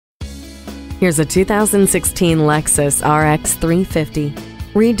Here's a 2016 Lexus RX 350.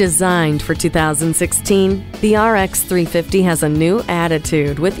 Redesigned for 2016, the RX 350 has a new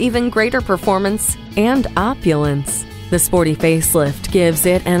attitude with even greater performance and opulence. The sporty facelift gives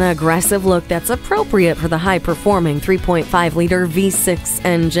it an aggressive look that's appropriate for the high-performing 3.5-liter V6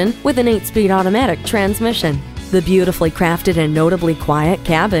 engine with an 8-speed automatic transmission. The beautifully crafted and notably quiet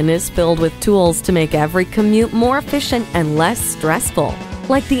cabin is filled with tools to make every commute more efficient and less stressful.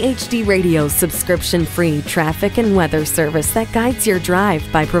 Like the HD Radio's subscription-free traffic and weather service that guides your drive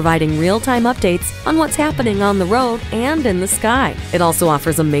by providing real-time updates on what's happening on the road and in the sky. It also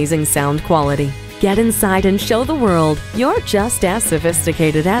offers amazing sound quality. Get inside and show the world you're just as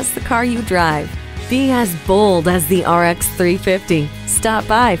sophisticated as the car you drive. Be as bold as the RX 350. Stop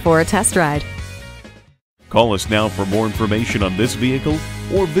by for a test ride. Call us now for more information on this vehicle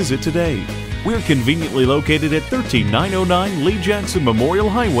or visit today. We're conveniently located at 13909 Lee Jackson Memorial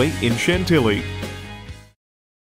Highway in Chantilly.